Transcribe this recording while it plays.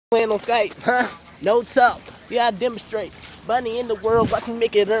Playing on Skype, huh? No talk. Yeah, I demonstrate. Bunny in the world, I can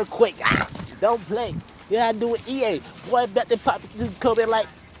make it earthquake. Don't play. Yeah, I do it EA. Boy, bet they pop it to Kobe like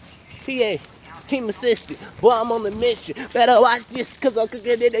PA. Team assistant. Boy, I'm on the mission. Better watch this, cause I'm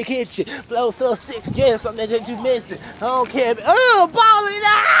cooking in the kitchen. Flow so sick, yeah, something that you missing. I don't care. Oh, balling!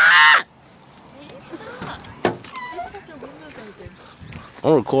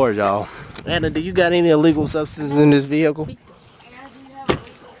 I'm record, y'all. Anna, do you got any illegal substances in this vehicle?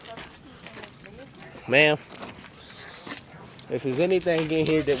 Ma'am, if there's anything in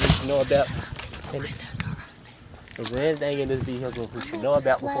here that we should know about, is there anything in this vehicle we should know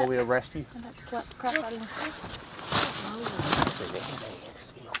about before we arrest you?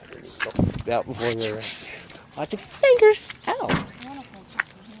 About before we arrest you. Watch your fingers. Ow.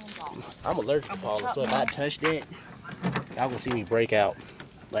 I'm allergic to pollen, so if I touch that, y'all gonna see me break out.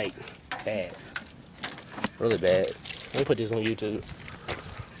 Like, bad. Really bad. Let me put this on YouTube.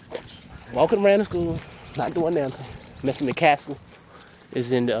 Walking around the school, not doing nothing. Mr.McCassiel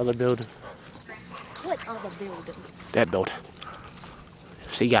is in the other building. What other building? That building.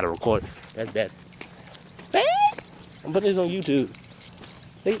 So you gotta record. That's bad. I'm putting this on YouTube.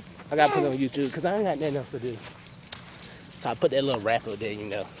 See? I gotta put it on YouTube because I ain't got nothing else to do. So I put that little rap up there, you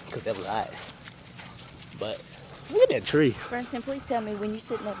know, because that was hot. But look at that tree. Branson, please tell me when you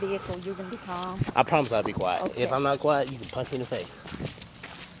sit in that vehicle, you're gonna be calm. I promise I'll be quiet. Okay. If I'm not quiet, you can punch me in the face.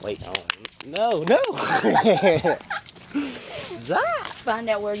 Wait, no. Stop. Find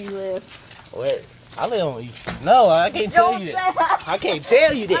out where you live. Wait, I live on you. No, I can't tell you that. I can't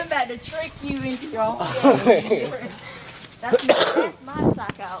tell you that. I'm about to trick you into your own game. That's my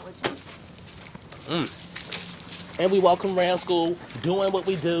psychology. And we walking around school, doing what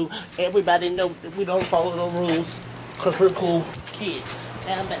we do. Everybody know that we don't follow the rules, because we're cool kids.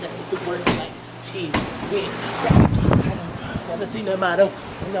 And I'm about to put the work like cheese, wings, never seen nobody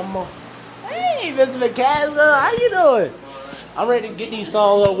no more. Hey, Mr. McCassiel, how you doing? I'm ready to get these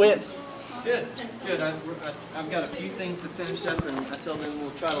songs over with. Good. I've got a few things to finish up, and I told them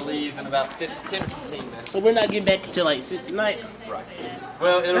we'll try to leave in about 10 or 15 minutes. So we're not getting back until like 6 tonight? Right.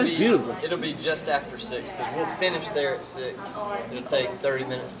 Well, beautiful. It'll be just after 6, because we'll finish there at 6. It'll take 30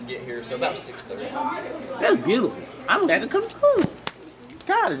 minutes to get here, so about 6:30. That's beautiful. I don't have to come home.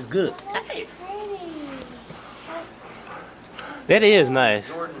 God is good. Hey. That is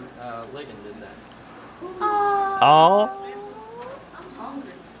nice. Jordan Ligon did that. Oh.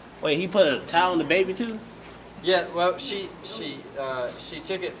 Wait, he put a towel on the baby too? Yeah. Well, she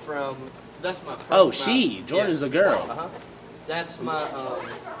took it from. That's my. Oh, she. Jordan's a girl. That's my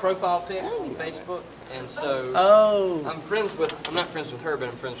profile pic on Facebook, and so I'm not friends with her, but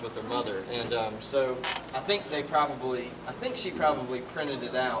I'm friends with her mother, and so I think she probably printed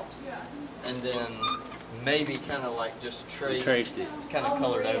it out, and then maybe kind of like just traced it, kind of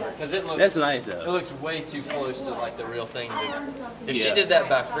colored over, because it looks. That's nice though. It looks way too close to like the real thing. If she did that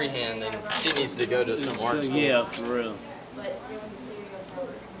by freehand, then she needs to go to some art school. Yeah, for real.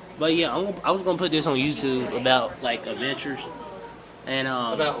 But yeah, I was gonna put this on YouTube about like adventures, and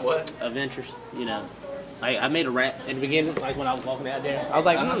about what? Adventures, you know. I made a rap in the beginning, like when I was walking out there. I was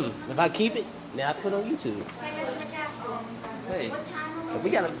like, if I keep it, now I put it on YouTube. Hey, We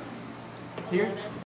gotta. here.